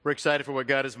We're excited for what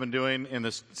God has been doing in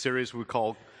this series we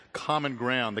call Common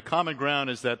Ground. The common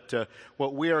ground is that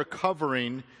what we are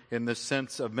covering in this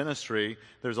sense of ministry,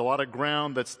 there's a lot of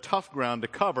ground that's tough ground to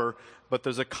cover, but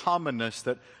there's a commonness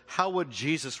that how would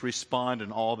Jesus respond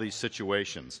in all these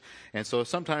situations? And so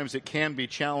sometimes it can be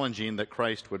challenging that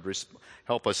Christ would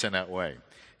help us in that way.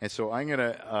 And so I'm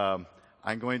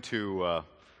going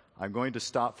to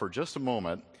stop for just a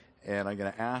moment. And I'm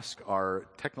going to ask our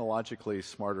technologically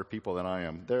smarter people than I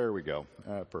am. There we go.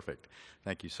 Perfect.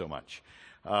 Thank you so much.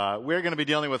 We're going to be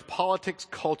dealing with politics,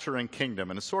 culture, and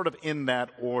kingdom, and it's sort of in that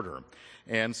order.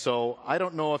 And so I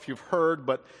don't know if you've heard,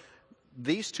 but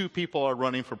these two people are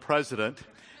running for president,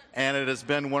 and it has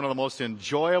been one of the most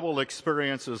enjoyable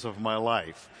experiences of my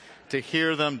life to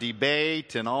hear them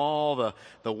debate and all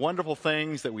the wonderful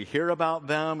things that we hear about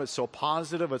them. It's so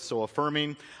positive. It's so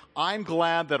affirming. I'm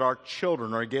glad that our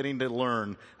children are getting to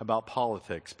learn about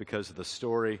politics because of the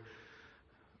story.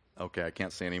 Okay, I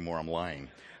can't say anymore. I'm lying.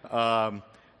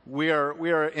 We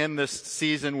are in this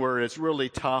season where it's really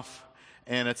tough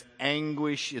and it's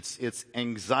anguish. It's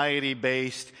anxiety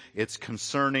based. It's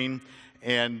concerning.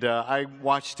 And I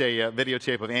watched a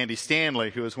videotape of Andy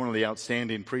Stanley, who is one of the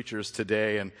outstanding preachers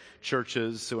today in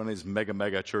churches, one of these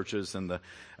mega churches in the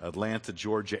Atlanta,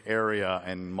 Georgia area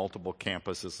and multiple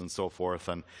campuses and so forth.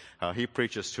 And he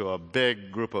preaches to a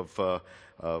big group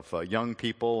of young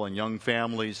people and young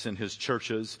families in his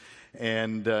churches.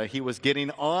 And he was getting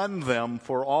on them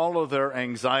for all of their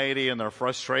anxiety and their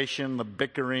frustration, the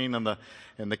bickering and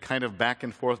the kind of back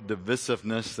and forth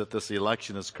divisiveness that this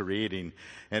election is creating.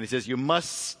 And he says, you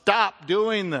must stop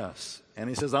doing this. And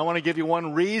he says, I want to give you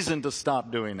one reason to stop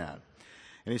doing that.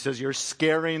 And he says, you're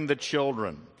scaring the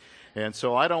children. And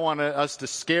so I don't want us to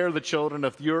scare the children.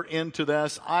 If you're into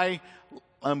this,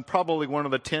 I'm probably one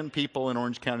of the 10 people in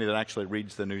Orange County that actually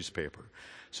reads the newspaper.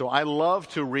 So I love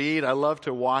to read, I love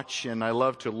to watch, and I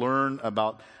love to learn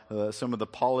about some of the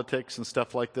politics and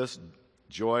stuff like this.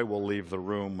 Joy will leave the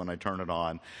room when I turn it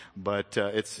on. But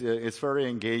it's very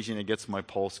engaging. It gets my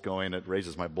pulse going. It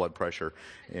raises my blood pressure.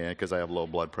 And because I have low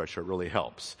blood pressure, it really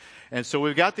helps. And so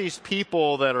we've got these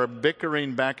people that are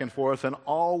bickering back and forth, and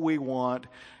all we want,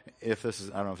 I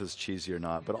don't know if this is cheesy or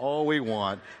not, but all we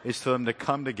want is for them to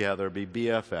come together, be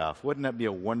BFF. Wouldn't that be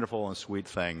a wonderful and sweet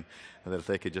thing that if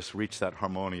they could just reach that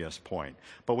harmonious point?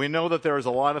 But we know that there's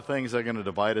a lot of things that are going to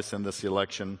divide us in this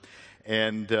election.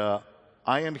 And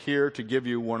I am here to give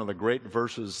you one of the great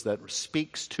verses that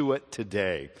speaks to it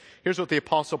today. Here's what the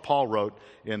Apostle Paul wrote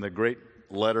in the great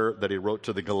letter that he wrote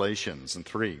to the Galatians in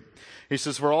 3. He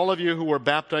says, for all of you who were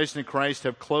baptized in Christ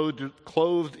have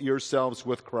clothed yourselves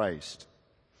with Christ.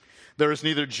 There is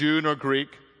neither Jew nor Greek.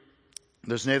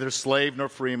 There's neither slave nor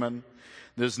freeman.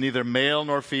 There's neither male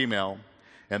nor female.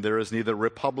 And there is neither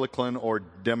Republican or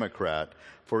Democrat.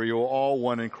 For you are all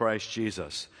one in Christ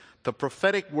Jesus. The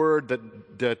prophetic word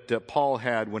that Paul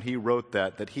had when he wrote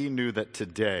that he knew that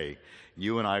today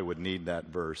you and I would need that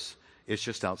verse. It's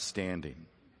just outstanding.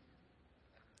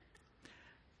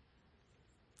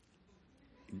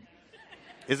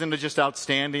 Isn't it just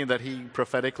outstanding that he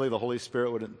prophetically, the Holy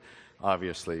Spirit would...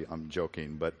 Obviously, I'm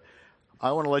joking, but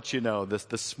I want to let you know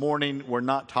this morning we're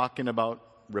not talking about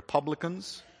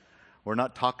Republicans. We're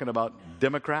not talking about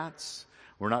Democrats.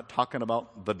 We're not talking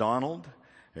about the Donald.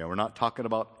 We're not talking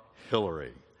about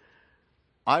Hillary.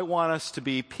 I want us to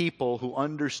be people who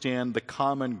understand the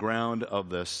common ground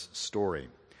of this story.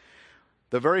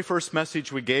 The very first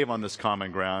message we gave on this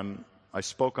common ground, I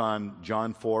spoke on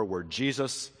John 4, where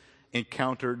Jesus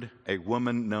encountered a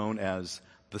woman known as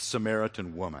the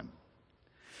Samaritan woman.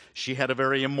 She had a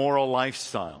very immoral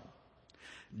lifestyle.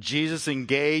 Jesus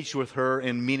engaged with her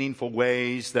in meaningful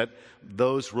ways that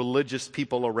those religious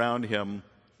people around him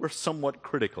were somewhat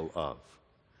critical of.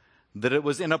 That it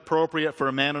was inappropriate for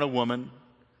a man and a woman,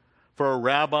 for a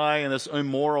rabbi and this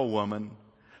immoral woman,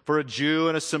 for a Jew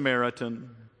and a Samaritan.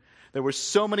 There were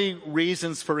so many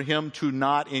reasons for him to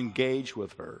not engage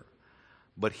with her,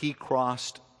 but he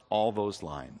crossed all those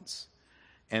lines.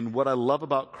 And what I love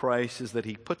about Christ is that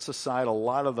he puts aside a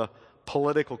lot of the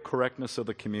political correctness of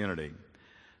the community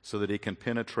so that he can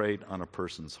penetrate on a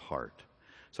person's heart.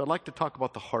 So I'd like to talk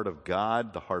about the heart of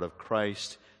God, the heart of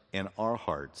Christ, in our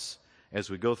hearts as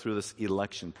we go through this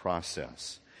election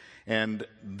process. And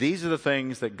these are the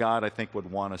things that God, I think,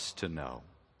 would want us to know.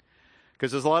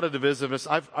 Because there's a lot of divisiveness.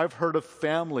 I've heard of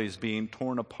families being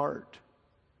torn apart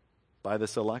by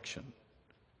this election,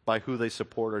 by who they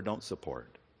support or don't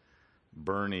support.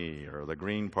 Bernie or the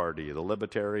Green Party, the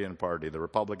Libertarian Party, the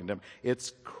Republican.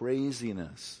 It's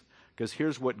craziness. Because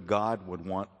here's what God would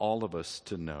want all of us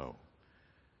to know.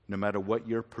 no matter what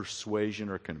your persuasion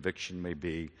or conviction may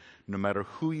be, no matter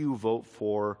who you vote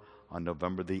for on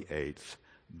November the 8th,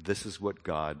 this is what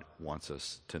God wants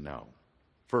us to know.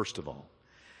 First of all,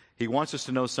 he wants us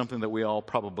to know something that we all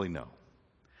probably know,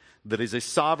 that he's a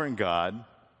sovereign God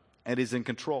and he's in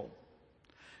control.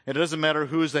 And it doesn't matter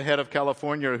who's the head of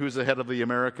California or who's the head of the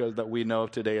America that we know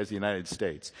of today as the United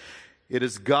States. It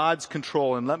is God's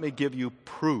control, and let me give you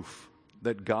proof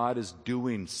that God is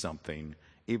doing something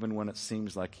even when it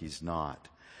seems like he's not.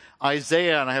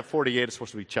 Isaiah, and I have 48, it's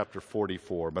supposed to be chapter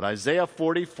 44, but Isaiah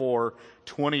 44,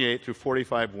 28 through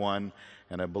 45, 1,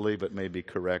 and I believe it may be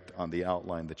correct on the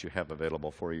outline that you have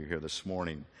available for you here this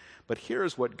morning. But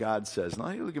here's what God says. Now,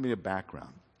 he'll give me a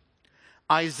background.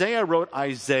 Isaiah wrote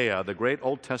Isaiah, the great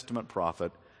Old Testament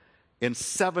prophet, in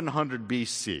 700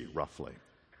 BC, roughly.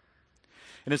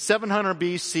 And in 700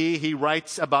 BC, he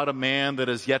writes about a man that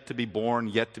is yet to be born,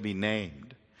 yet to be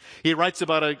named. He writes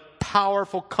about a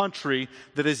powerful country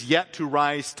that is yet to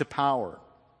rise to power.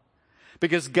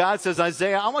 Because God says,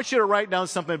 Isaiah, I want you to write down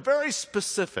something very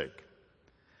specific,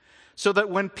 so that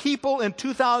when people in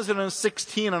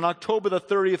 2016 on October the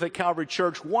 30th at Calvary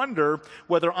Church wonder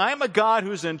whether I'm a God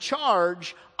who's in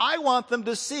charge, I want them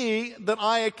to see that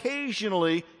I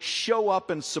occasionally show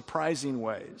up in surprising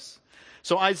ways.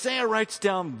 So Isaiah writes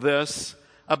down this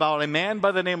about a man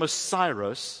by the name of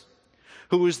Cyrus,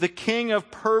 who is the king of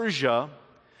Persia.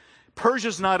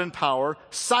 Persia's not in power.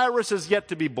 Cyrus is yet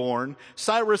to be born.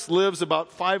 Cyrus lives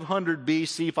about 500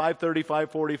 BC, 530,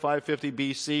 540, 550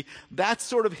 BC. That's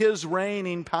sort of his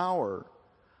reigning power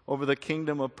over the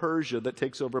kingdom of Persia that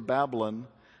takes over Babylon,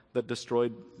 that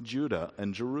destroyed Judah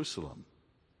and Jerusalem.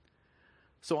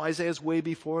 So Isaiah's way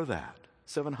before that,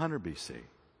 700 BC.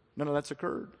 None of that's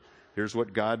occurred. Here's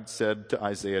what God said to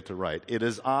Isaiah to write. It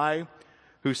is I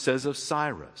who says of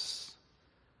Cyrus,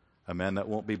 a man that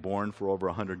won't be born for over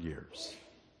 100 years.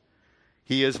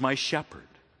 He is my shepherd.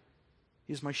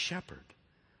 He is my shepherd.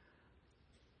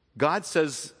 God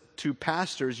says to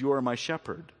pastors, you are my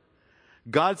shepherd.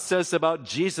 God says about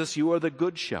Jesus, you are the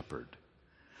good shepherd.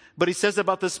 But he says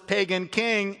about this pagan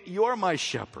king, you're my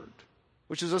shepherd,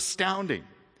 which is astounding.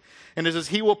 And it says,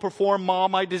 he will perform all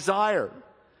my desire.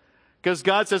 Because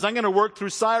God says, I'm going to work through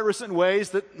Cyrus in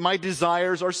ways that my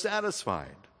desires are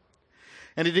satisfied.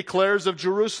 And he declares of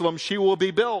Jerusalem, she will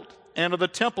be built, and of the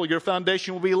temple, your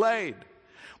foundation will be laid.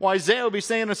 Well, Isaiah will be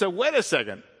saying and say, wait a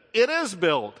second, it is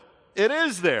built. It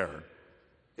is there.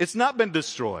 It's not been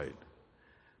destroyed.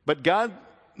 But God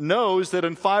knows that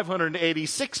in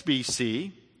 586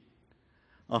 BC,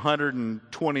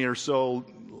 120 or so,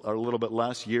 or a little bit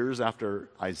less years after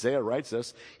Isaiah writes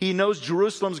this, he knows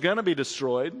Jerusalem's going to be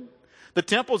destroyed. The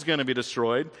temple's going to be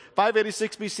destroyed.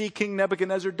 586 BC, King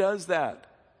Nebuchadnezzar does that.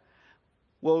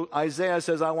 Well, Isaiah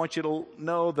says, I want you to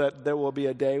know that there will be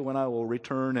a day when I will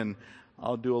return and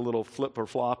I'll do a little flip or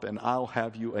flop and I'll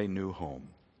have you a new home.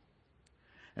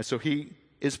 And so he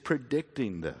is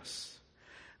predicting this.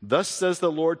 Thus says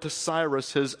the Lord to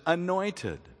Cyrus, his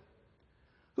anointed.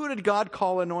 Who did God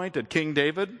call anointed? King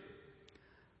David?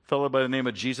 A fellow by the name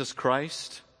of Jesus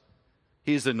Christ?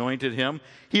 He's anointed him.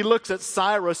 He looks at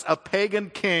Cyrus, a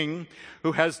pagan king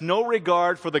who has no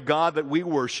regard for the God that we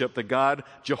worship, the God,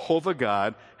 Jehovah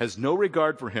God, has no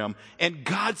regard for him. And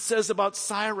God says about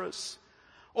Cyrus,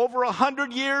 over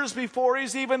 100 years before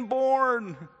he's even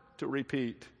born, to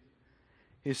repeat,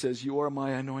 he says, you are my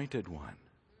anointed one.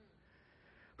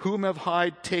 Whom have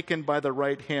I taken by the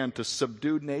right hand to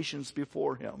subdue nations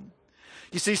before him?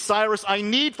 You see, Cyrus, I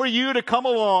need for you to come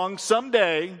along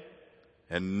someday,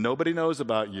 and nobody knows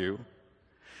about you.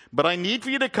 But I need for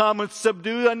you to come and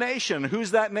subdue a nation.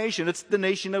 Who's that nation? It's the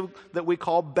nation that we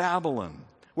call Babylon,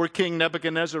 where King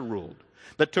Nebuchadnezzar ruled,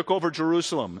 that took over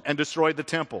Jerusalem and destroyed the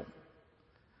temple.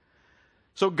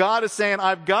 So God is saying,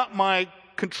 I've got my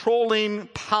controlling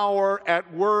power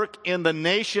at work in the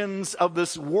nations of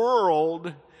this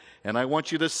world, and I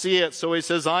want you to see it. So he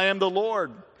says, I am the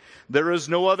Lord. There is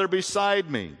no other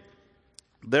beside me.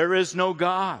 There is no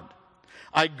God.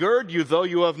 I gird you, though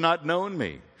you have not known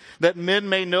me, that men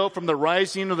may know from the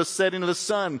rising of the setting of the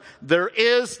sun, there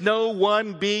is no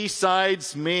one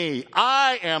besides me.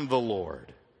 I am the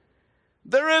Lord.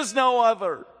 There is no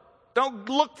other. Don't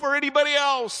look for anybody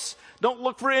else. Don't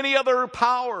look for any other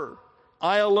power.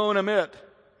 I alone am it.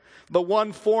 The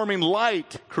one forming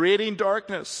light, creating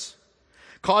darkness,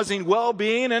 causing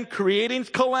well-being and creating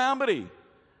calamity.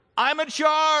 I'm in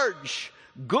charge.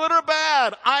 Good or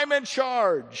bad, I'm in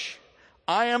charge.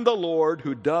 I am the Lord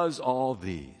who does all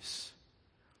these.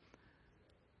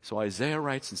 So Isaiah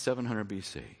writes in 700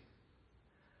 BC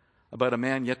about a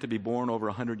man yet to be born over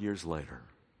 100 years later,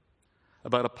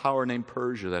 about a power named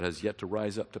Persia that has yet to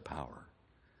rise up to power.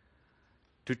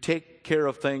 to take care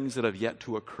of things that have yet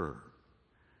to occur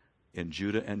in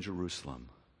Judah and Jerusalem.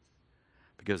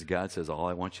 Because God says, all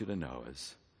I want you to know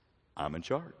is I'm in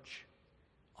charge.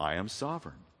 I am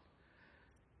sovereign.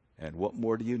 And what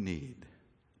more do you need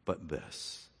but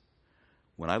this?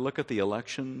 When I look at the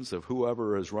elections of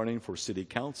whoever is running for city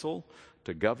council,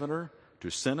 to governor, to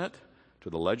Senate,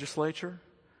 to the legislature,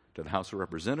 to the House of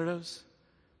Representatives,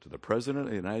 to the President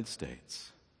of the United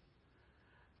States,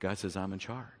 God says, I'm in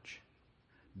charge.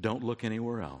 Don't look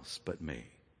anywhere else but me.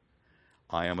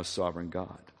 I am a sovereign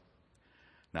God.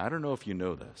 Now, I don't know if you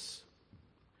know this,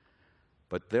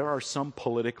 but there are some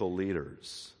political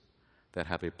leaders that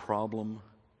have a problem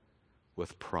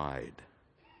with pride.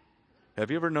 Have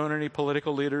you ever known any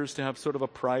political leaders to have sort of a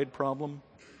pride problem?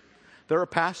 There are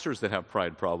pastors that have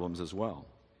pride problems as well.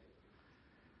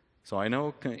 So I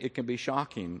know it can be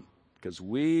shocking because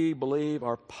we believe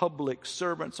our public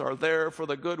servants are there for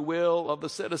the goodwill of the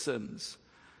citizens.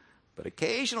 But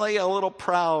occasionally a little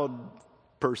proud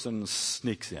person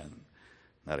sneaks in.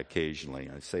 Not occasionally.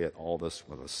 I say all this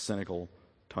with a cynical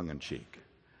tongue-in-cheek.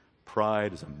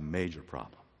 Pride is a major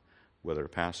problem, whether a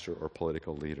pastor or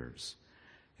political leaders.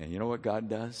 And you know what God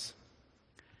does?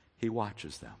 He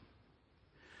watches them.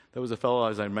 There was a fellow,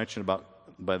 as I mentioned,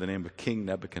 by the name of King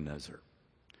Nebuchadnezzar.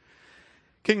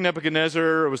 King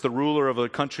Nebuchadnezzar was the ruler of a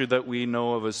country that we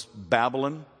know of as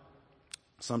Babylon.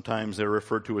 Sometimes they're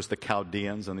referred to as the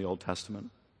Chaldeans in the Old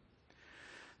Testament.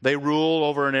 They rule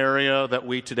over an area that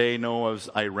we today know as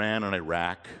Iran and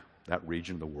Iraq, that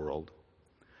region of the world.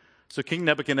 So King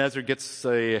Nebuchadnezzar gets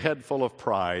a head full of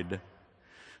pride.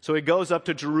 So he goes up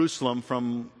to Jerusalem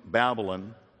from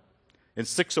Babylon in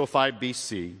 605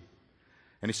 BC,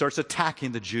 and he starts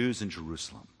attacking the Jews in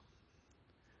Jerusalem.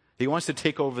 He wants to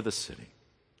take over the city.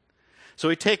 So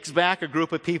he takes back a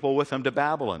group of people with him to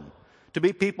Babylon to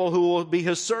be people who will be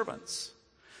his servants.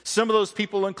 Some of those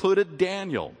people included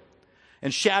Daniel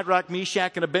and Shadrach,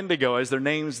 Meshach, and Abednego, as their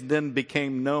names then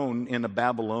became known in the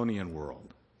Babylonian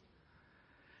world.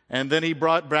 And then he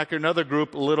brought back another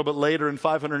group a little bit later in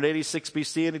 586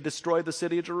 BC, and he destroyed the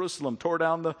city of Jerusalem, tore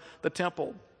down the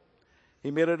temple. He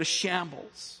made it a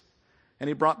shambles. And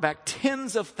he brought back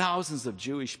tens of thousands of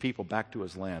Jewish people back to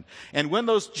his land. And when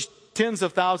those tens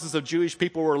of thousands of Jewish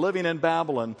people were living in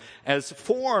Babylon as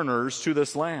foreigners to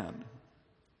this land,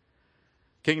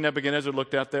 King Nebuchadnezzar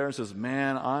looked out there and says,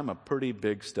 man, I'm a pretty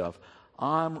big stuff.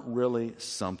 I'm really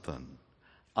something.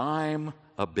 I'm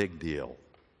a big deal.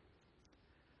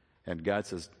 And God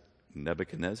says,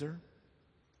 Nebuchadnezzar,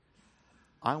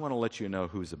 I want to let you know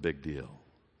who's a big deal.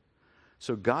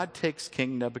 So God takes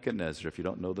King Nebuchadnezzar, if you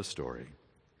don't know the story,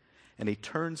 and he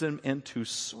turns him into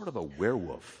sort of a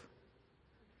werewolf.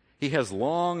 He has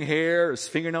long hair, his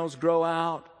fingernails grow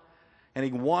out, and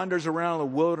he wanders around the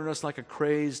wilderness like a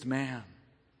crazed man.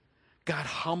 God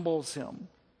humbles him.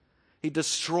 He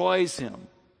destroys him.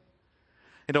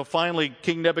 Finally,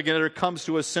 King Nebuchadnezzar comes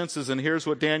to his senses, and here's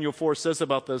what Daniel 4 says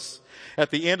about this. At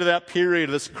the end of that period,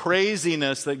 this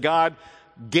craziness that God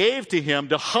gave to him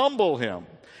to humble him,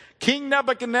 King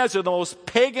Nebuchadnezzar, the most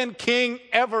pagan king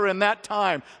ever in that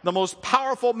time, the most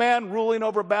powerful man ruling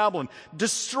over Babylon,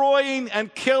 destroying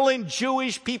and killing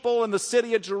Jewish people in the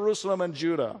city of Jerusalem and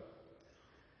Judah.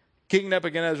 King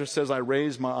Nebuchadnezzar says, I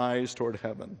raised my eyes toward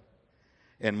heaven,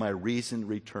 and my reason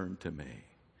returned to me.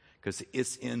 Because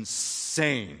it's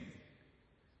insane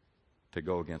to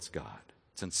go against God.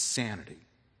 It's insanity.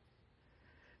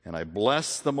 And I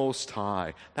bless the Most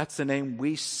High. That's the name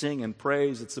we sing and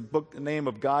praise. It's the name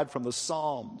of God from the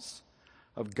Psalms,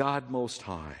 of God Most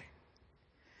High.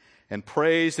 And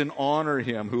praise and honor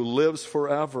him who lives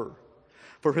forever.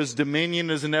 For his dominion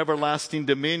is an everlasting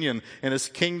dominion, and his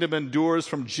kingdom endures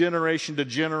from generation to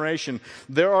generation.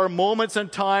 There are moments in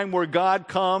time where God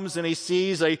comes and he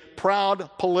sees a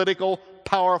proud, political,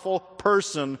 powerful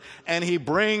person, and he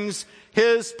brings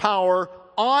his power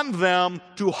on them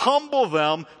to humble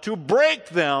them, to break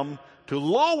them, to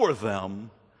lower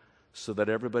them, so that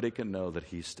everybody can know that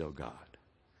he's still God.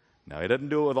 Now, he doesn't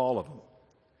do it with all of them.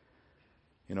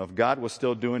 If God was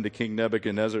still doing to King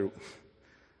Nebuchadnezzar,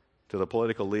 to the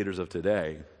political leaders of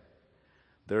today,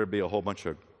 there would be a whole bunch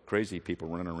of crazy people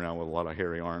running around with a lot of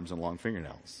hairy arms and long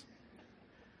fingernails.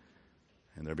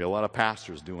 And there'd be a lot of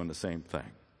pastors doing the same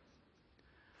thing.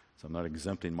 So I'm not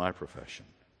exempting my profession.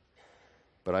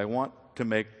 But I want to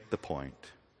make the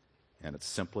point, and it's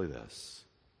simply this,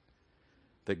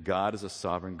 that God is a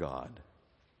sovereign God,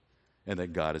 and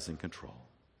that God is in control.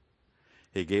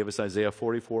 He gave us Isaiah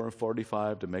 44 and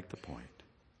 45 to make the point.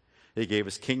 He gave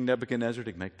us King Nebuchadnezzar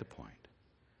to make the point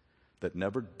that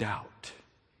never doubt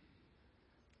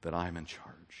that I'm in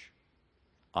charge.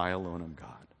 I alone am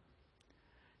God.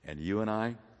 And you and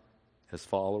I, as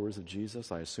followers of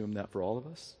Jesus, I assume that for all of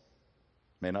us.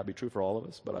 May not be true for all of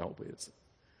us, but I hope it is.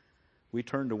 We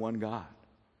turn to one God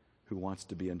who wants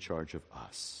to be in charge of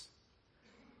us,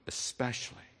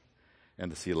 especially in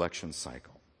this election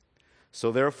cycle.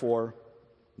 So therefore,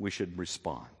 we should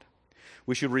respond.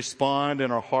 We should respond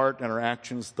in our heart and our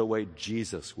actions the way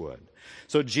Jesus would.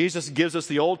 So Jesus gives us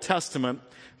the Old Testament.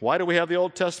 Why do we have the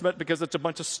Old Testament? Because it's a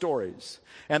bunch of stories.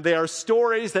 And they are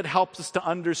stories that help us to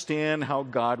understand how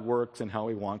God works and how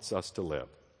he wants us to live.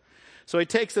 So he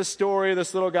takes this story of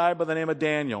this little guy by the name of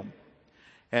Daniel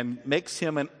and makes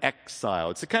him an exile.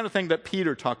 It's the kind of thing that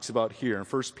Peter talks about here in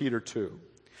 1 Peter 2.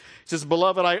 He says,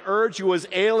 "Beloved, I urge you as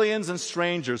aliens and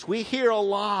strangers." We hear a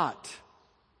lot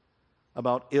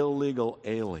about illegal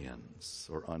aliens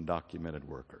or undocumented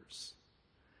workers.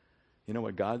 You know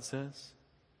what God says?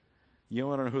 You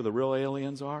want to know who the real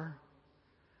aliens are?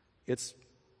 It's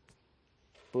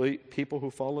people who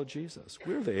follow Jesus.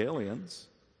 We're the aliens.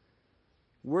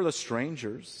 We're the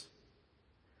strangers.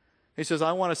 He says,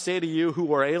 I want to say to you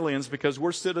who are aliens, because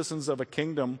we're citizens of a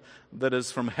kingdom that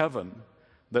is from heaven,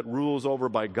 that rules over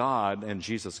by God and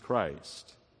Jesus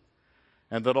Christ.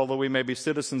 And that although we may be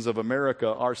citizens of America,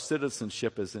 our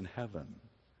citizenship is in heaven.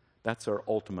 That's our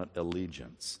ultimate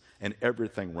allegiance. And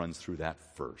everything runs through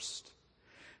that first.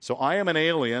 So I am an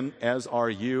alien, as are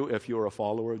you if you're a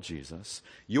follower of Jesus.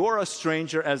 You're a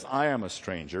stranger as I am a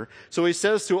stranger. So he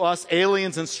says to us,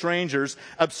 aliens and strangers,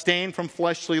 abstain from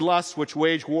fleshly lusts which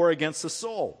wage war against the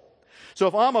soul. So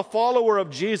if I'm a follower of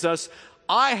Jesus,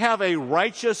 I have a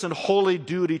righteous and holy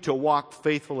duty to walk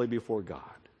faithfully before God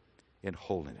in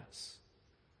holiness.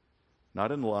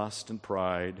 Not in lust and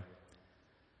pride,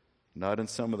 not in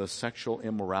some of the sexual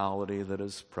immorality that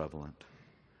is prevalent,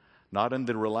 not in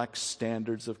the relaxed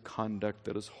standards of conduct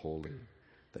that is holy,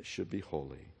 that should be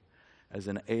holy. As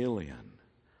an alien,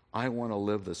 I want to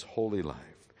live this holy life.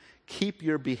 Keep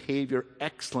your behavior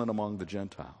excellent among the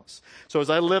Gentiles. So as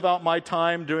I live out my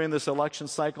time during this election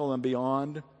cycle and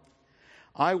beyond,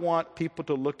 I want people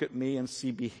to look at me and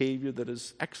see behavior that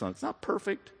is excellent. It's not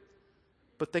perfect,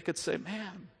 but they could say,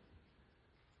 man,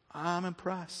 I'm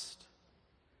impressed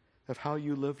of how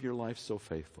you live your life so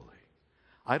faithfully.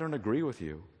 I don't agree with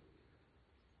you,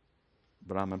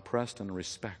 but I'm impressed and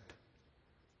respect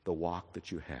the walk that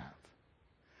you have.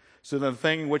 So the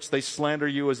thing in which they slander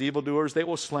you as evildoers, they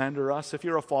will slander us. If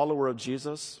you're a follower of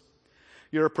Jesus,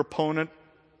 you're a proponent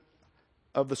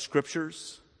of the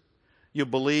Scriptures, you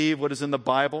believe what is in the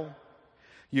Bible,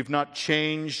 you've not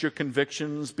changed your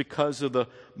convictions because of the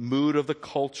mood of the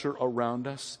culture around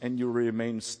us, and you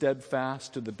remain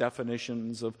steadfast to the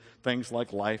definitions of things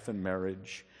like life and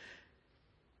marriage,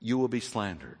 you will be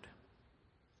slandered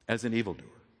as an evildoer.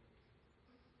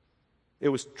 It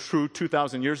was true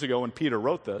 2,000 years ago when Peter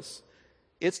wrote this.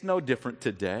 It's no different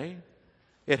today.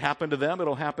 It happened to them.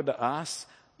 It'll happen to us.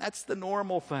 That's the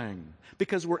normal thing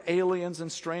because we're aliens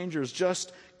and strangers.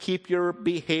 Just keep your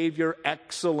behavior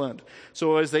excellent.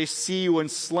 So as they see you and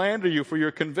slander you for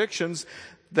your convictions,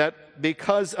 that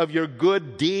because of your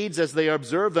good deeds as they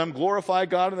observe them, glorify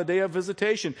God in the day of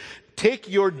visitation. Take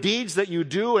your deeds that you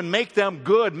do and make them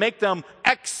good, make them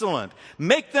excellent,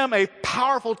 make them a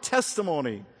powerful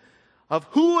testimony of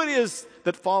who it is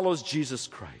that follows Jesus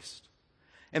Christ.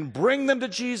 And bring them to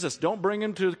Jesus. Don't bring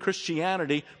them to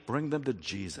Christianity, bring them to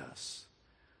Jesus.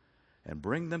 And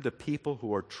bring them to people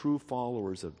who are true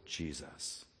followers of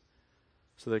Jesus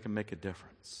so they can make a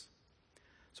difference.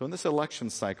 So in this election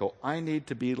cycle, I need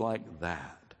to be like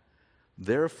that.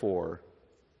 Therefore,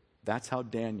 that's how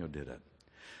Daniel did it.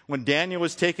 When Daniel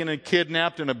was taken and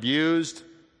kidnapped and abused,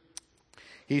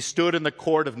 he stood in the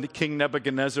court of King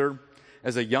Nebuchadnezzar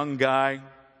as a young guy,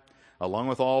 along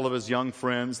with all of his young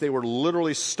friends. They were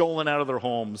literally stolen out of their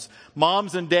homes.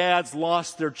 Moms and dads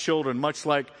lost their children, much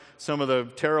like some of the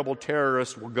terrible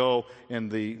terrorists will go in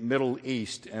the Middle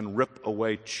East and rip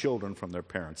away children from their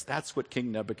parents. That's what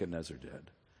King Nebuchadnezzar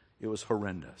did. It was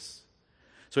horrendous.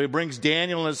 So he brings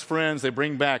Daniel and his friends, they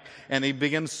bring back, and he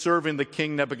begins serving the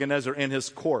king Nebuchadnezzar in his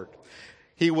court.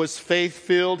 He was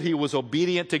faith-filled. He was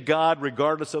obedient to God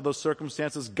regardless of those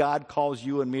circumstances. God calls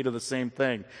you and me to the same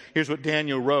thing. Here's what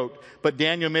Daniel wrote. But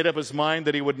Daniel made up his mind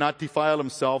that he would not defile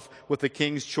himself with the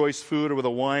king's choice food or with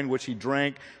the wine which he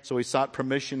drank. So he sought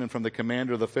permission and from the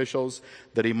commander of the officials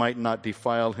that he might not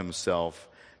defile himself.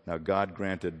 Now God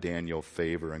granted Daniel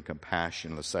favor and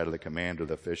compassion in the sight of the commander of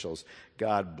the officials.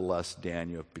 God blessed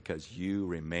Daniel because you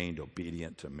remained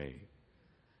obedient to me.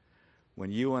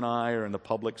 When you and I are in the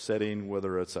public setting,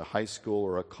 whether it's a high school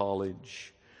or a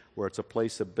college, where it's a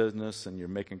place of business and you're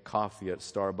making coffee at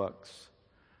Starbucks,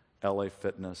 LA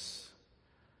Fitness,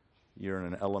 you're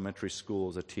in an elementary school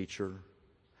as a teacher,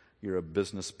 you're a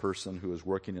business person who is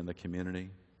working in the community,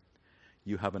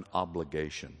 you have an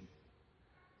obligation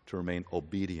to remain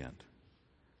obedient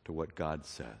to what God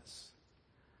says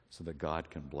so that God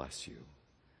can bless you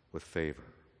with favor.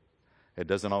 It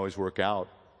doesn't always work out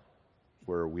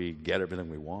where we get everything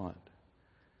we want.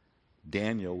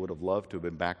 Daniel would have loved to have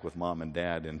been back with mom and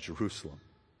dad in Jerusalem.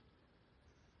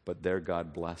 But there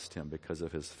God blessed him because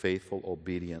of his faithful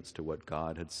obedience to what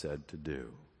God had said to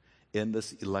do. In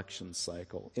this election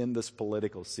cycle, in this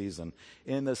political season,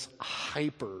 in this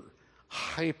hyper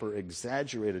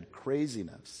exaggerated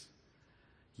craziness,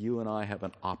 you and I have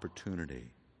an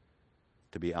opportunity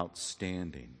to be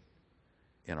outstanding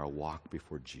in our walk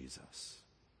before Jesus,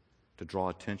 to draw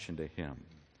attention to him.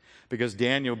 Because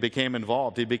Daniel became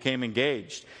involved. He became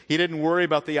engaged. He didn't worry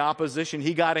about the opposition.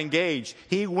 He got engaged.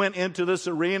 He went into this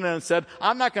arena and said,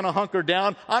 I'm not going to hunker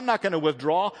down. I'm not going to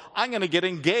withdraw. I'm going to get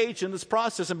engaged in this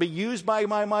process and be used by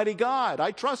my mighty God.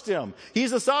 I trust him.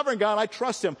 He's a sovereign God. I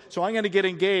trust him. So I'm going to get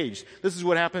engaged. This is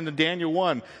what happened in Daniel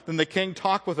 1. Then the king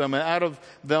talked with them, and out of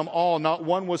them all, not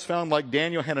one was found like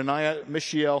Daniel, Hananiah,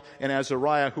 Mishael, and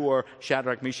Azariah, who are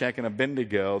Shadrach, Meshach, and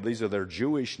Abednego. These are their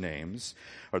Jewish names,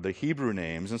 or the Hebrew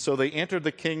names. And so they entered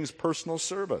the king's personal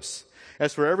service.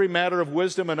 As for every matter of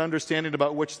wisdom and understanding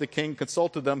about which the king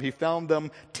consulted them, he found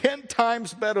them 10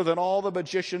 times better than all the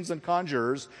magicians and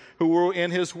conjurers who were in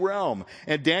his realm.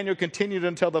 And Daniel continued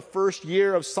until the first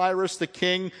year of Cyrus the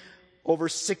king. Over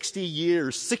 60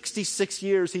 years, 66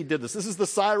 years he did this. This is the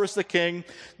Cyrus the king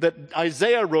that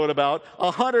Isaiah wrote about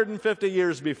 150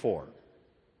 years before.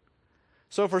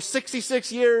 So for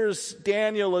 66 years,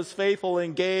 Daniel is faithful,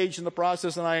 engaged in the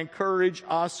process, and I encourage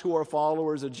us who are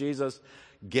followers of Jesus,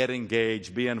 get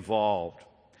engaged, be involved.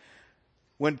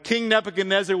 When King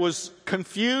Nebuchadnezzar was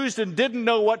confused and didn't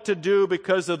know what to do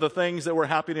because of the things that were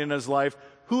happening in his life,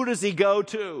 who does he go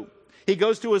to? He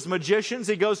goes to his magicians,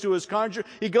 he goes to his conjurers,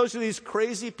 he goes to these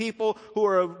crazy people who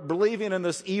are believing in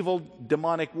this evil,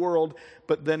 demonic world.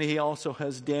 But then he also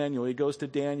has Daniel. He goes to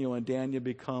Daniel, and Daniel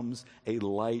becomes a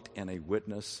light and a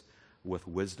witness with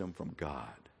wisdom from God.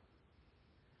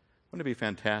 Wouldn't it be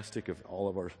fantastic if all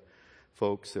of our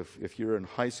folks, if you're in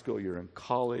high school, you're in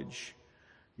college,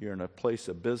 you're in a place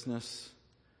of business,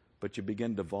 but you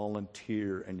begin to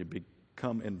volunteer and you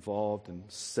become involved in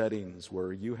settings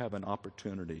where you have an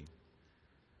opportunity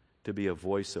to be a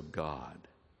voice of God,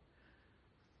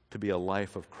 to be a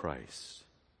life of Christ,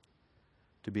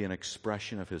 to be an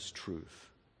expression of his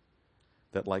truth,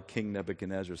 that like King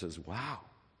Nebuchadnezzar says, wow,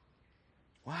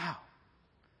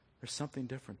 there's something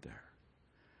different there.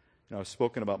 You know, I've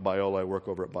spoken about Biola. I work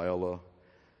over at Biola,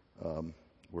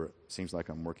 where it seems like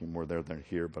I'm working more there than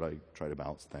here, but I try to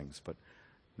balance things. But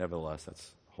nevertheless,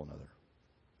 that's a whole nother,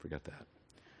 forget that.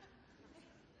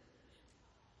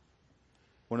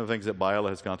 One of the things that Biola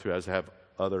has gone through, as have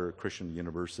other Christian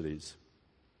universities,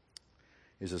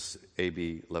 is this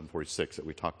AB 1146 that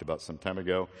we talked about some time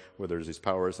ago, where there's these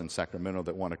powers in Sacramento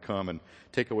that want to come and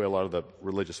take away a lot of the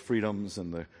religious freedoms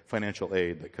and the financial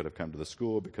aid that could have come to the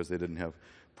school because they didn't have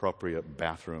appropriate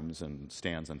bathrooms and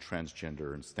stands on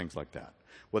transgender and things like that.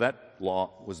 Well, that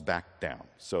law was backed down,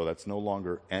 so that's no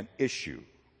longer an issue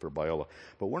for Biola.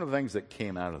 But one of the things that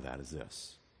came out of that is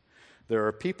this. There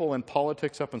are people in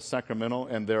politics up in Sacramento,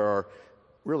 and there are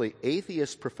really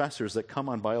atheist professors that come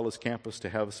on Biola's campus to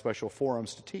have special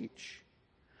forums to teach.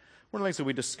 One of the things that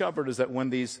we discovered is that when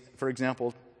these, for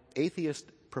example, atheist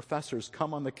professors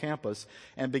come on the campus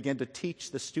and begin to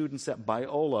teach the students at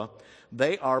Biola,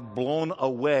 they are blown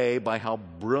away by how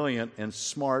brilliant and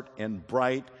smart and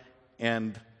bright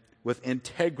and with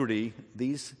integrity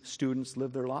these students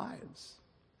live their lives.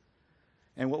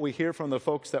 And what we hear from the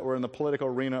folks that were in the political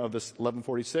arena of this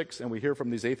 1146, and we hear from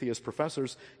these atheist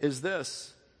professors, is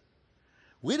this.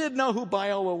 We didn't know who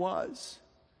Biola was.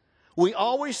 We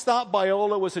always thought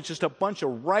Biola was just a bunch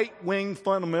of right-wing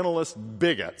fundamentalist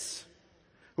bigots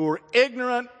who were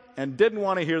ignorant and didn't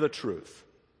want to hear the truth.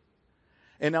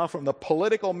 And now from the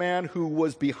political man who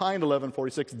was behind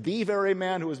 1146, the very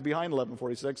man who was behind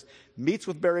 1146, meets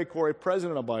with Barry Corey,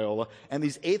 president of Biola, and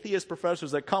these atheist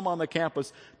professors that come on the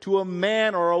campus, to a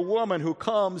man or a woman who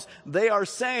comes, they are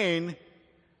saying,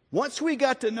 once we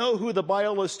got to know who the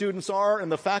Biola students are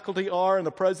and the faculty are and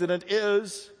the president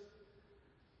is,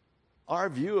 our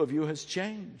view of you has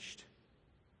changed.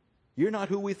 You're not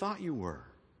who we thought you were.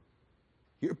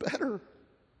 You're better.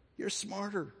 You're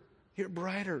smarter. You're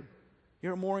brighter.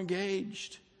 You're more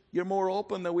engaged. You're more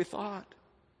open than we thought.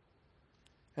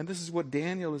 And this is what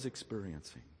Daniel is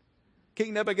experiencing.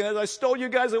 King Nebuchadnezzar, I stole you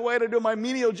guys away to do my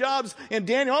menial jobs. And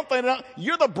Daniel, I'm finding out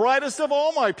you're the brightest of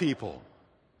all my people.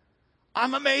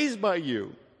 I'm amazed by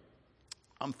you.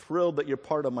 I'm thrilled that you're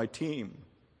part of my team.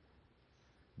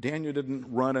 Daniel didn't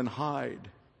run and hide.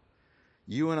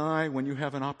 You and I, when you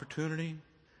have an opportunity,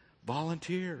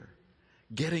 volunteer,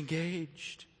 get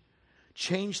engaged,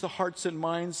 change the hearts and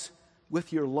minds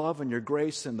with your love and your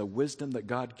grace and the wisdom that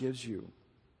God gives you.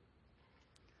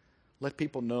 Let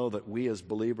people know that we as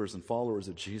believers and followers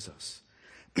of Jesus,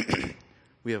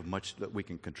 we have much that we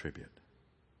can contribute.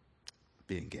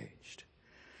 Be engaged.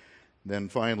 Then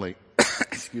finally,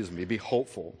 be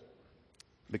hopeful,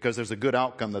 because there's a good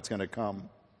outcome that's going to come.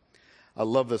 I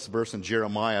love this verse in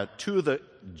Jeremiah. To the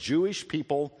Jewish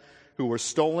people who were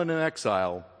stolen in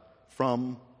exile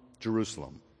from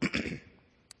Jerusalem,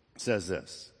 says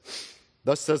this: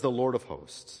 Thus says the Lord of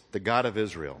hosts, the God of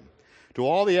Israel, to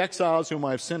all the exiles whom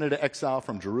I have sent into exile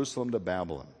from Jerusalem to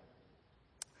Babylon.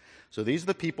 So these are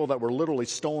the people that were literally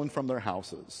stolen from their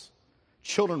houses,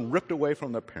 children ripped away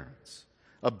from their parents,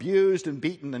 abused and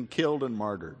beaten and killed and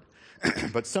martyred,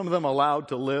 but some of them allowed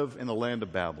to live in the land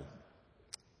of Babylon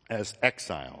as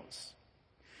exiles.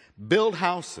 Build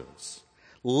houses,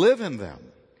 live in them,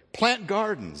 plant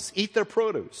gardens, eat their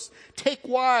produce, take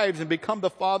wives and become the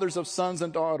fathers of sons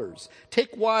and daughters.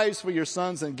 Take wives for your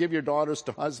sons and give your daughters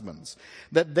to husbands,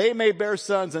 that they may bear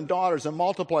sons and daughters and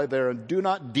multiply there and do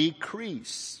not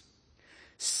decrease.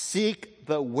 Seek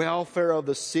the welfare of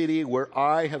the city where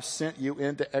I have sent you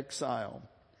into exile.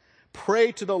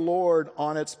 Pray to the Lord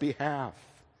on its behalf,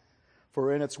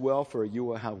 for in its welfare you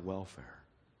will have welfare.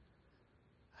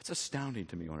 That's astounding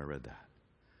to me when I read that.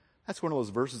 That's one of those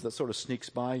verses that sort of sneaks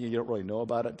by you. You don't really know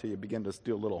about it until you begin to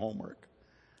do a little homework.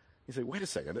 You say, wait a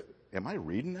second, am I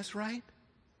reading this right?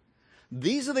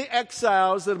 These are the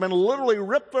exiles that have been literally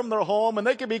ripped from their home, and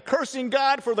they could be cursing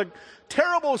God for the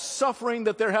terrible suffering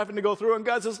that they're having to go through. And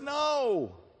God says,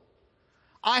 no,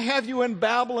 I have you in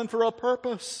Babylon for a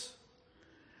purpose.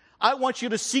 I want you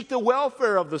to seek the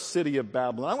welfare of the city of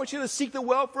Babylon. I want you to seek the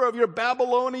welfare of your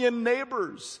Babylonian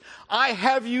neighbors. I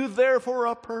have you there for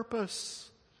a purpose.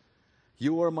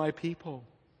 You are my people.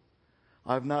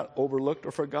 I've not overlooked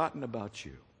or forgotten about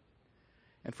you.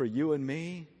 And for you and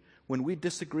me, when we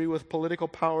disagree with political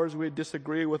powers, we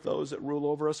disagree with those that rule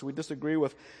over us, we disagree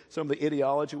with some of the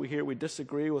ideology we hear, we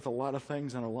disagree with a lot of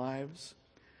things in our lives,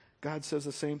 God says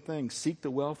the same thing. Seek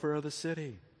the welfare of the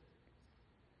city.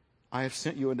 I have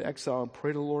sent you into exile, and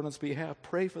pray to the Lord on its behalf.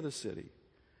 Pray for the city.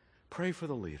 Pray for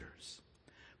the leaders.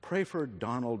 Pray for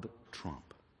Donald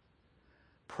Trump.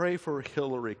 Pray for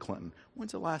Hillary Clinton.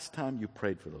 When's the last time you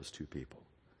prayed for those two people?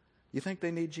 You think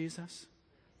they need Jesus?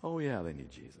 Oh yeah, they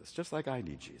need Jesus, just like I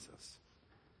need Jesus.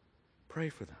 Pray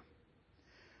for them.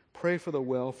 Pray for the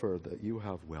welfare that you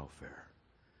have welfare.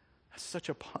 That's such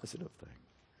a positive thing.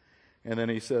 And then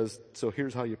he says, so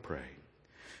here's how you pray.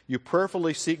 You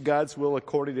prayerfully seek God's will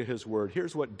according to his word.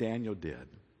 Here's what Daniel did.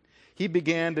 He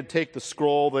began to take the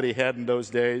scroll that he had in those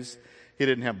days. He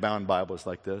didn't have bound Bibles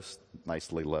like this,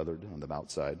 nicely leathered on the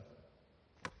outside.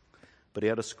 But he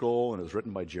had a scroll, and it was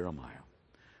written by Jeremiah,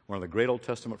 one of the great Old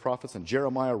Testament prophets. And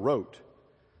Jeremiah wrote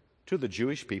to the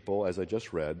Jewish people, as I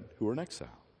just read, who were in exile.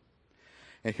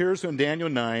 And here's in Daniel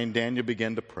 9, Daniel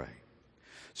began to pray.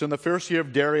 So in the first year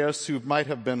of Darius, who might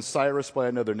have been Cyrus by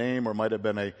another name, or might have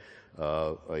been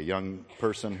a young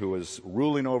person who was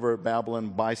ruling over Babylon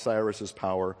by Cyrus's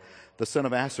power, the son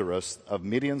of Ahasuerus of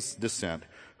Median's descent,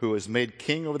 who was made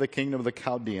king over the kingdom of the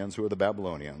Chaldeans, who are the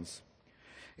Babylonians.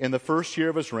 In the first year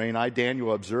of his reign, I,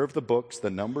 Daniel, observed the books,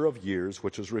 the number of years,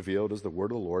 which was revealed as the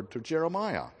word of the Lord to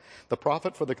Jeremiah, the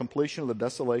prophet, for the completion of the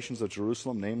desolations of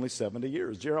Jerusalem, namely 70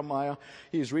 years. Jeremiah,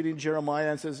 he's reading Jeremiah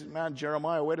and says, man,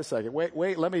 Jeremiah, wait a second.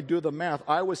 Wait, let me do the math.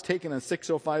 I was taken in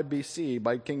 605 BC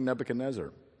by King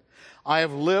Nebuchadnezzar. I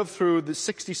have lived through the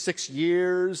 66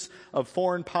 years of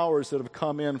foreign powers that have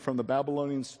come in from the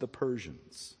Babylonians to the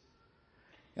Persians.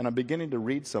 And I'm beginning to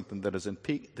read something that has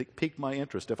piqued my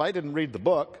interest. If I didn't read the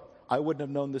book, I wouldn't have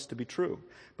known this to be true.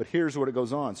 But here's what it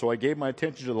goes on. So I gave my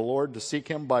attention to the Lord to seek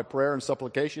him by prayer and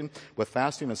supplication with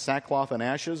fasting and sackcloth and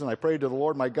ashes. And I prayed to the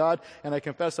Lord my God, and I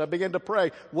confess I began to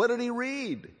pray. What did he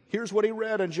read? Here's what he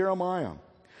read in Jeremiah.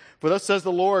 For thus says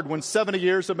the Lord, when 70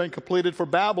 years have been completed for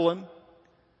Babylon,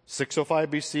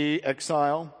 605 BC,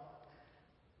 exile,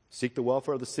 seek the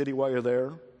welfare of the city while you're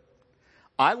there,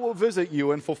 I will visit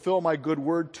you and fulfill my good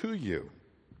word to you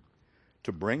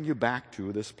to bring you back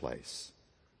to this place.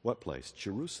 What place?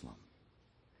 Jerusalem.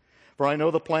 For I know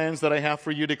the plans that I have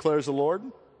for you, declares the Lord.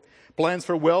 Plans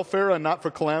for welfare and not for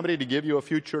calamity, to give you a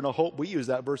future and a hope. We use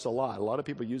that verse a lot. A lot of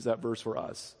people use that verse for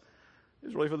us.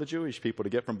 It's really for the Jewish people to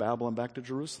get from Babylon back to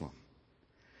Jerusalem.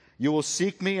 You will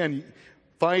seek me and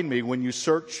find me when you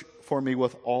search for me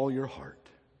with all your heart.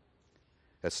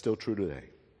 That's still true today.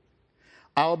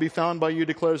 I will be found by you,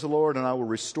 declares the Lord, and I will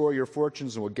restore your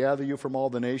fortunes and will gather you from all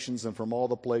the nations and from all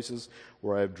the places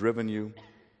where I have driven you,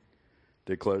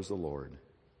 declares the Lord.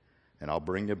 And I'll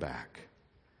bring you back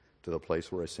to the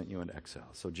place where I sent you into exile.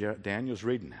 So Daniel's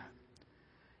reading that,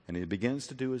 and he begins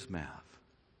to do his math.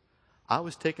 I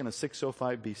was taken in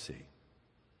 605 BC.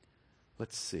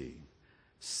 Let's see.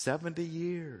 70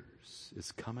 years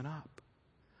is coming up.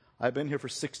 I've been here for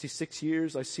 66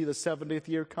 years. I see the 70th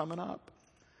year coming up.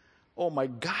 Oh, my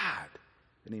God.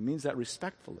 And he means that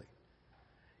respectfully.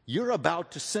 You're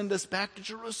about to send us back to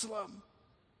Jerusalem.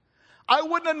 I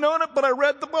wouldn't have known it, but I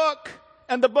read the book.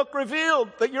 And the book revealed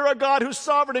that you're a God who's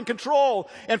sovereign and control.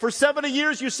 And for 70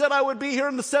 years you said I would be here,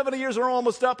 and the 70 years are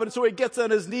almost up. And so he gets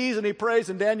on his knees and he prays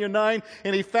in Daniel 9,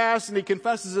 and he fasts and he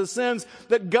confesses his sins,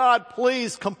 that God,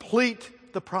 please complete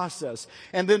the process.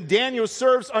 And then Daniel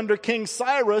serves under King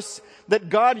Cyrus, that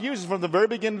God uses from the very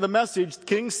beginning of the message.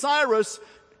 King Cyrus,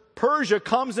 Persia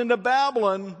comes into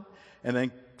Babylon, and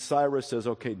then Cyrus says,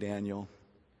 okay, Daniel,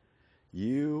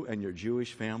 you and your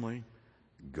Jewish family,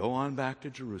 go on back to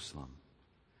Jerusalem.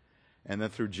 And then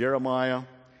through Jeremiah,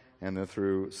 and then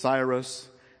through Cyrus,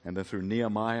 and then through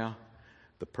Nehemiah,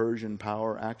 the Persian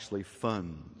power actually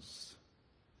funds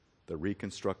the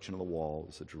reconstruction of the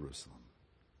walls of Jerusalem.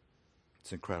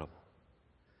 It's incredible.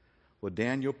 Well,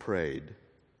 Daniel prayed,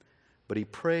 but he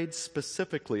prayed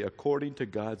specifically according to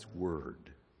God's word,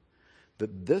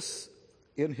 that this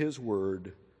in his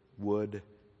word would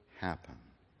happen.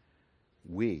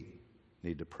 We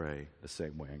need to pray the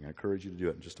same way. I'm going to encourage you to do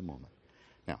it in just a moment.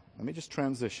 Now, let me just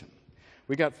transition.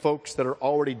 We got folks that are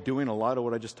already doing a lot of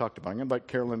what I just talked about. I'm going to invite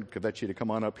Carolyn Kavecki to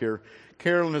come on up here.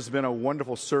 Carolyn has been a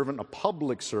wonderful servant, a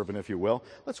public servant, if you will.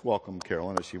 Let's welcome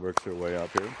Carolyn as she works her way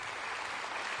up here.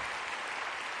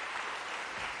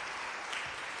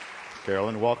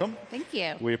 Carolyn, welcome. Thank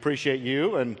you. We appreciate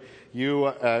you. And you,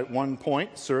 at one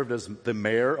point, served as the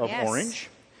mayor of Orange.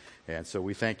 And so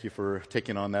we thank you for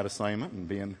taking on that assignment and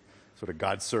being sort of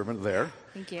God's servant there.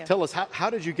 Thank you. Tell us,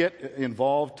 how did you get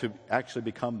involved to actually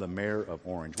become the mayor of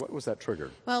Orange? What was that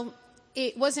trigger? Well,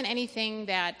 it wasn't anything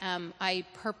that I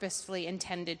purposefully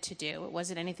intended to do. It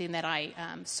wasn't anything that I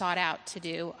sought out to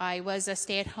do. I was a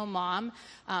stay-at-home mom,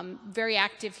 very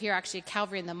active here actually at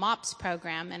Calvary in the MOPS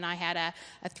program, and I had a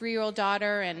 3-year-old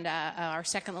daughter, and our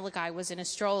second little guy was in a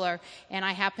stroller, and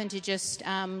I happened to just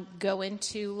go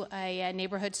into a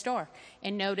neighborhood store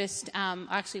and noticed,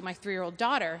 actually my 3-year-old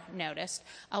daughter noticed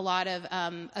a lot of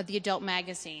the adult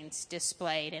magazines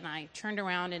displayed, and I turned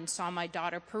around and saw my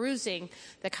daughter perusing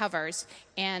the covers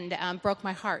and broke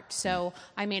my heart. So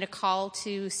I made a call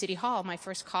to City Hall, my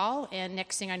first call, and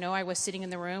next thing I know, I was sitting in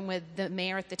the room with the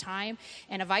mayor at the time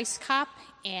and a vice cop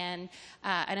and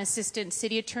an assistant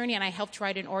city attorney, and I helped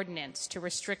write an ordinance to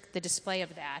restrict the display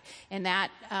of that. And that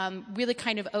really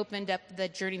kind of opened up the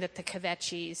journey that the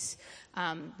Kaveckis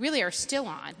really are still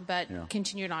on, but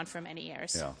continued on for many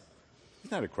years. Yeah. Isn't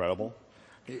that incredible?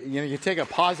 You know, you take a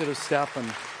positive step, and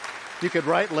you could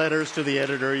write letters to the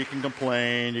editor, you can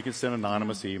complain, you can send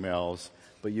anonymous emails,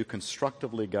 but you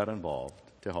constructively got involved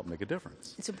to help make a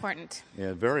difference. It's important.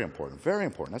 Yeah, very important. Very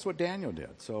important. That's what Daniel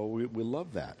did. So we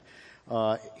love that.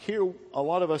 Here, a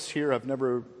lot of us here have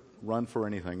never run for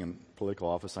anything in political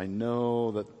office. I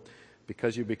know that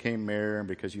because you became mayor and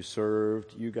because you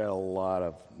served, you got a lot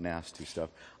of nasty stuff.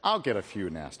 I'll get a few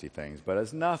nasty things, but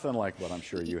it's nothing like what I'm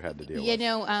sure you had to deal with. You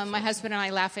know, my husband and I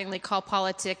laughingly call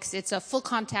politics, it's a full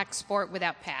contact sport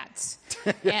without pads.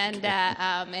 And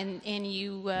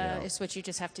you, it's what you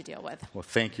just have to deal with. Well,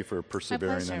 thank you for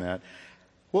persevering in pleasure. that.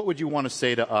 What would you want to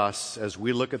say to us as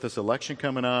we look at this election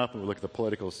coming up, and we look at the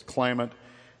political climate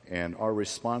and our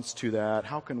response to that?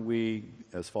 How can we,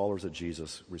 as followers of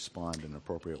Jesus, respond in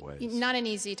appropriate ways? Not an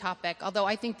easy topic, although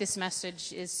I think this message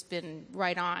has been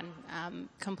right on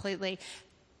completely.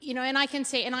 You know, and I can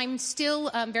say, and I'm still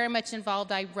very much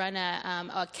involved. I run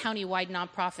a county-wide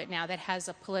nonprofit now that has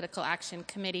a political action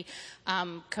committee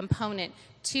component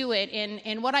to it.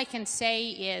 And what I can say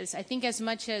is, I think as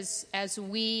much as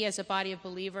we as a body of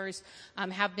believers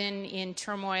have been in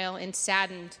turmoil and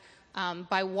saddened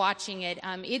by watching it.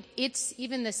 It's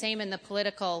even the same in the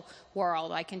political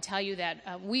world. I can tell you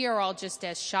that we are all just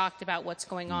as shocked about what's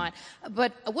going on.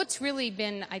 But what's really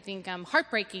been, I think,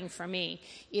 heartbreaking for me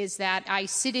is that I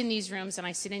sit in these rooms and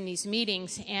I sit in these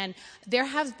meetings, and there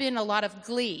has been a lot of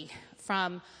glee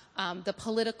from the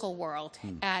political world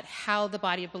at how the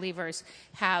body of believers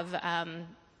have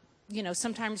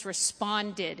sometimes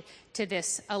responded to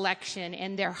this election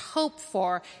and their hope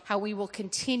for how we will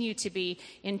continue to be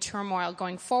in turmoil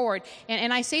going forward.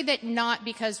 And I say that not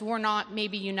because we're not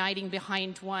maybe uniting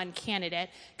behind one candidate,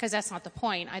 because that's not the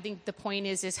point. I think the point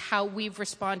is how we've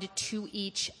responded to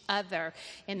each other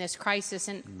in this crisis.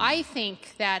 And I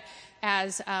think that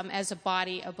as a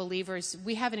body of believers,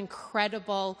 we have an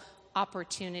incredible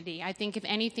opportunity. I think if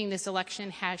anything, this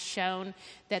election has shown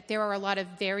that there are a lot of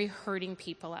very hurting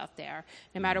people out there,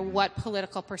 no matter what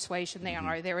political persuasion they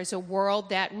are. There is a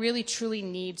world that really truly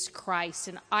needs Christ,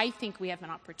 and I think we have an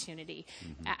opportunity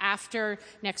after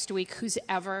next week, who's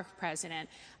ever president,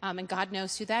 and God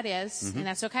knows who that is, and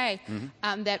that's okay,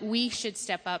 that we should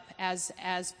step up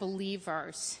as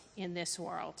believers in this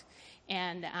world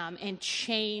and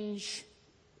change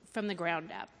from the ground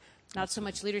up. Not so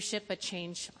much leadership, but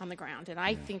change on the ground. And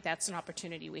I think that's an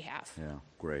opportunity we have. Yeah,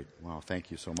 great. Wow,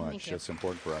 thank you so much. Thank you. That's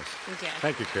important for us. Thank you.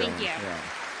 Thank you, Carolyn. Thank you. Yeah.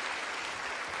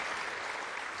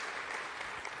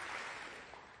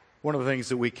 One of the things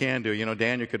that we can do,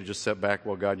 Daniel could have just sat back,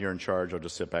 well, God, you're in charge, I'll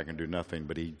just sit back and do nothing.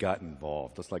 But he got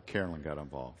involved, just like Carolyn got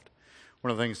involved.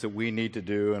 One of the things that we need to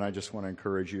do, and I just want to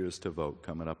encourage you, is to vote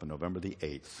coming up on November the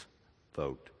 8th.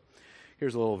 Vote.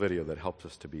 Here's a little video that helps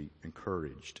us to be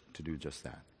encouraged to do just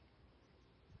that.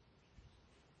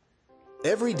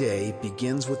 Every day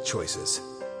begins with choices.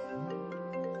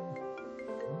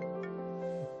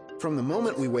 From the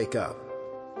moment we wake up,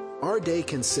 our day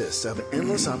consists of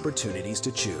endless opportunities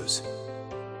to choose.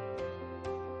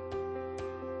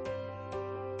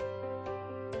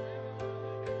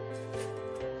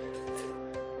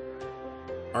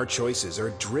 Our choices are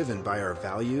driven by our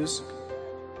values,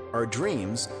 our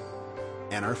dreams,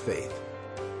 and our faith.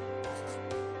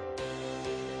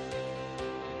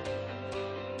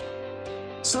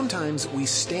 Sometimes we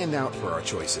stand out for our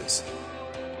choices.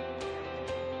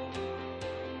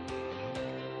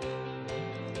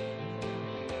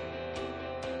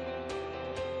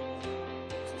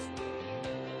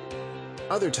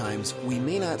 Other times, we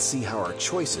may not see how our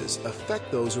choices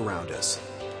affect those around us.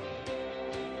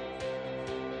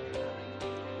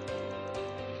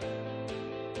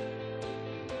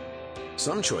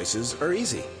 Some choices are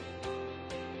easy.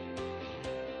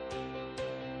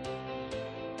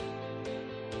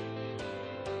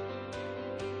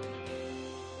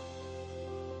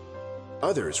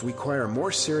 Others require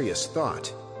more serious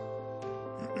thought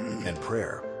and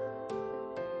prayer.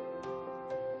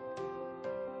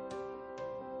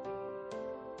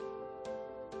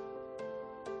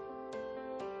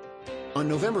 On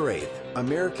November 8th,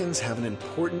 Americans have an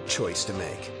important choice to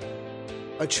make.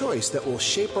 A choice that will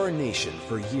shape our nation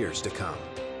for years to come.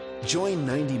 Join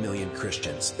 90 million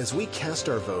Christians as we cast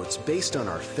our votes based on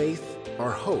our faith,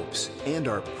 our hopes, and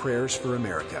our prayers for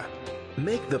America.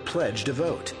 Make the pledge to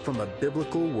vote from a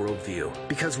biblical worldview,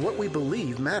 because what we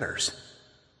believe matters.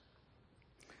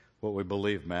 What we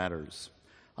believe matters.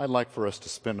 I'd like for us to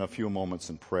spend a few moments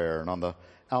in prayer. And on the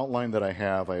outline that I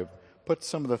have, I've put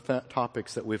some of the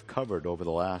topics that we've covered over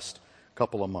the last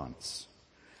couple of months.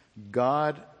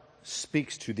 God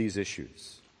speaks to these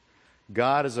issues.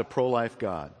 God is a pro-life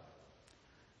God.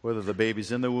 Whether the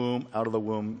baby's in the womb, out of the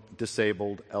womb,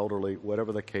 disabled, elderly,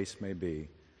 whatever the case may be,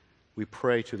 we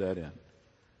pray to that end.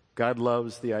 God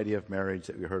loves the idea of marriage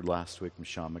that we heard last week from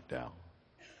Sean McDowell.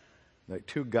 That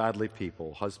two godly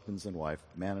people, husbands and wife,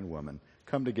 man and woman,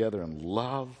 come together and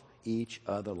love each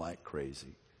other like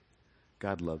crazy.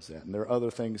 God loves that. And there are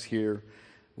other things here.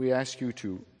 We ask you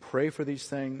to pray for these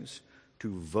things,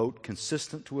 to vote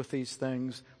consistent with these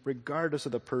things, regardless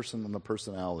of the person and the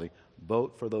personality.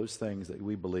 Vote for those things that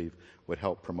we believe would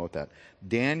help promote that.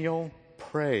 Daniel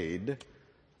prayed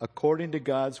according to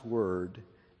God's word,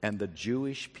 and the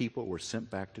Jewish people were sent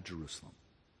back to Jerusalem.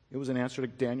 It was an answer to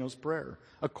Daniel's prayer,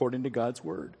 according to God's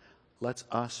word. Let's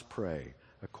us pray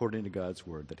according to God's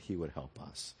word that he would help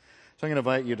us. So I'm going to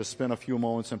invite you to spend a few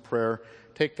moments in prayer.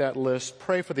 Take that list,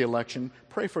 pray for the election,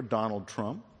 pray for Donald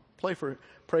Trump, pray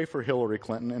for Hillary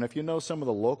Clinton, and if you know some of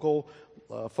the local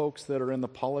folks that are in the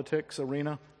politics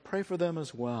arena, pray for them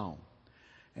as well.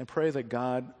 And pray that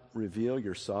God reveal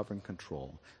your sovereign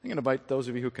control. I'm going to invite those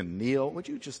of you who can kneel. Would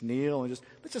you just kneel and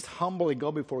let's just humbly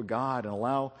go before God and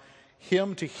allow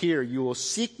him to hear. You will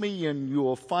seek me and you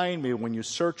will find me when you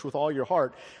search with all your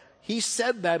heart. He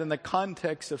said that in the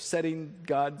context of setting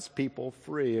God's people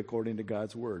free according to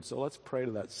God's word. So let's pray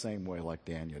to that same way like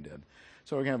Daniel did.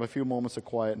 So we're going to have a few moments of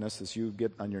quietness as you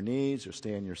get on your knees or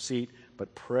stay in your seat,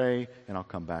 but pray, and I'll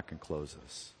come back and close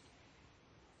this.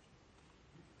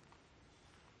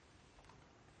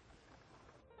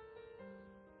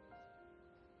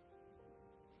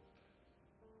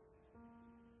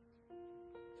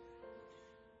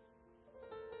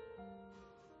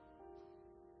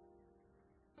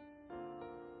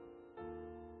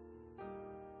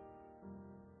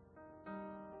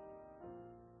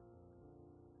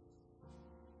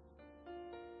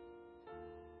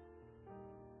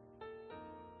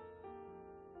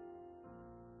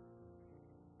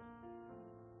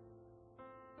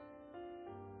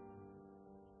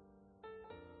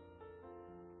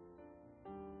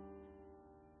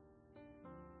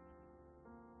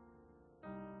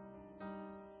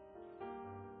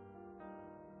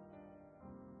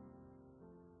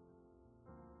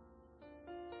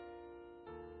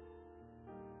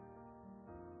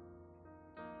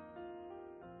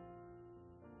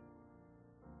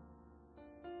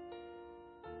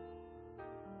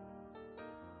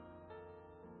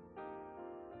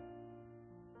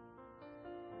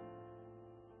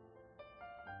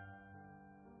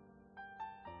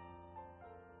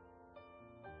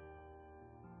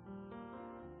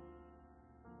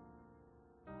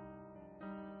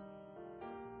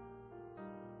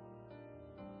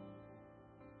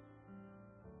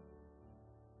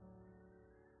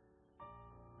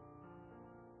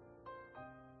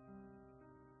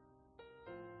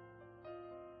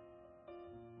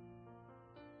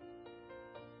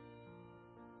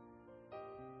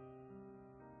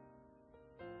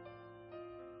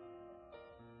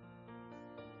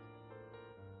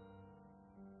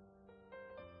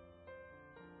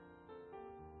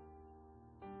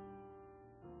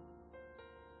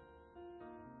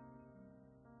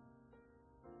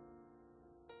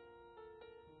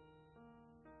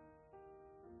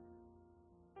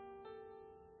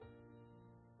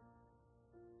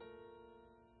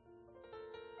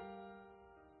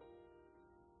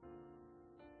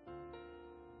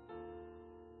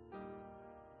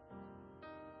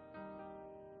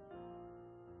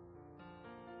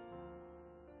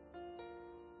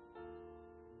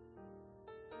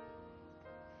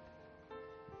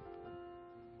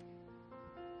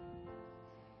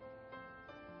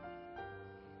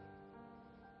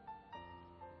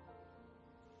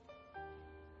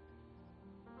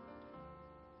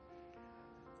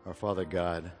 Our Father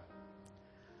God,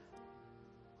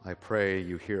 I pray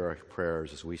you hear our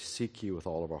prayers as we seek you with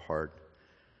all of our heart.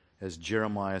 As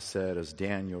Jeremiah said, as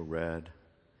Daniel read,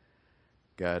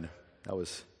 God, that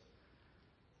was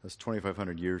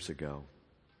 2,500 years ago.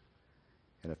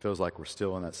 And it feels like we're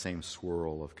still in that same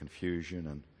swirl of confusion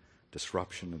and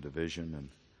disruption and division and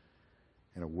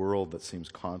in a world that seems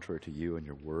contrary to you and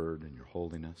your word and your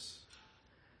holiness.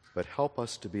 But help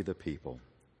us to be the people,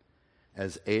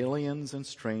 as aliens and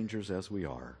strangers as we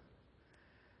are,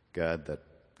 God, that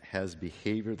has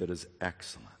behavior that is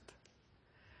excellent.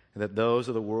 And that those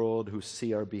of the world who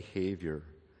see our behavior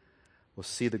will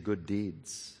see the good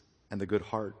deeds and the good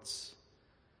hearts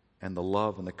and the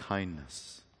love and the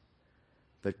kindness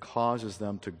that causes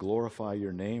them to glorify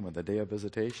your name on the day of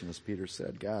visitation, as Peter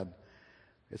said. God,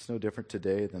 it's no different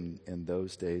today than in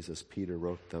those days as Peter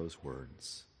wrote those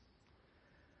words.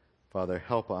 Father,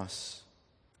 help us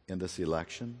in this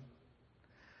election.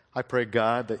 I pray,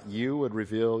 God, that you would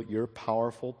reveal your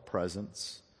powerful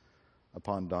presence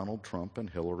upon Donald Trump and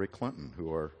Hillary Clinton,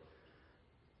 who are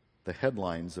the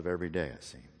headlines of every day, it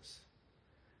seems.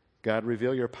 God,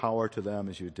 reveal your power to them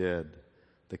as you did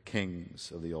the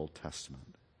kings of the Old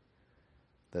Testament,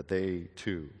 that they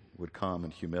too would come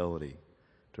in humility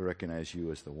to recognize you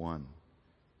as the one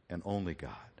and only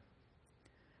God.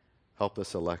 Help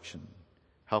this election.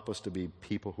 Help us to be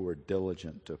people who are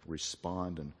diligent to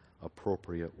respond in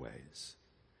appropriate ways.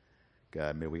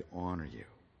 God, may we honor you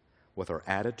with our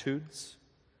attitudes,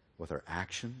 with our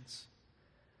actions,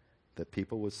 that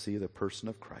people would see the person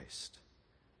of Christ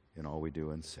in all we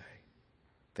do and say.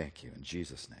 Thank you. In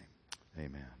Jesus' name,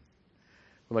 amen.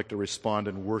 We'd like to respond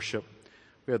in worship.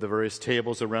 We have the various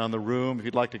tables around the room. If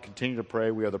you'd like to continue to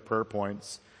pray, we have the prayer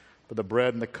points. But the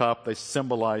bread and the cup, they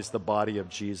symbolize the body of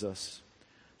Jesus,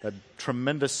 that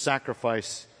tremendous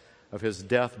sacrifice of his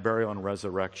death, burial, and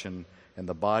resurrection, and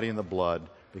the body and the blood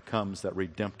becomes that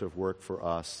redemptive work for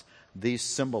us. These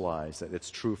symbolize that it's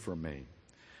true for me.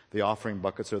 The offering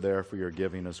buckets are there for your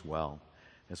giving as well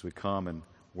as we come and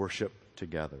worship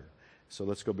together. So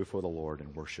let's go before the Lord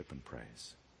and worship and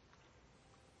praise.